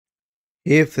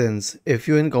Hey friends, if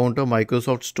you encounter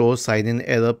Microsoft Store sign-in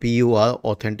error PUR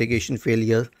authentication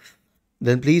failure,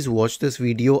 then please watch this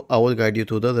video. I will guide you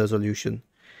through the resolution.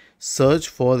 Search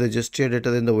for Registry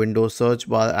Editor in the Windows search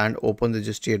bar and open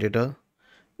Registry Editor.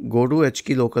 Go to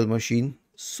HKey Local Machine,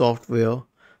 Software,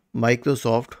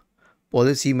 Microsoft,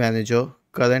 Policy Manager,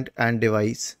 Current and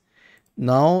Device.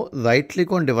 Now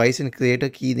right-click on Device and create a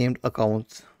key named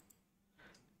Accounts.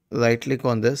 Right-click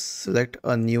on this, select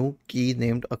a new key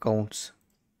named Accounts.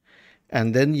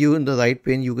 And then you in the right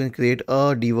pane, you can create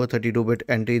a DWOR 32-bit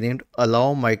entry named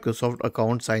Allow Microsoft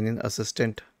Account Sign-in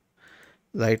Assistant.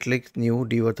 Right click, new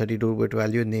DWOR 32-bit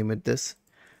value, name it this.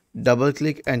 Double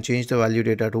click and change the value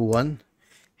data to 1.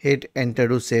 Hit enter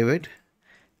to save it.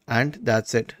 And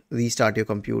that's it. Restart your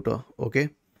computer. Okay.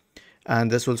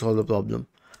 And this will solve the problem.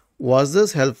 Was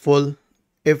this helpful?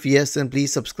 If yes, then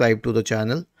please subscribe to the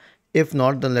channel. If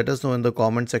not, then let us know in the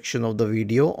comment section of the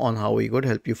video on how we could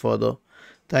help you further.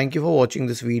 Thank you for watching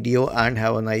this video and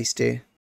have a nice day.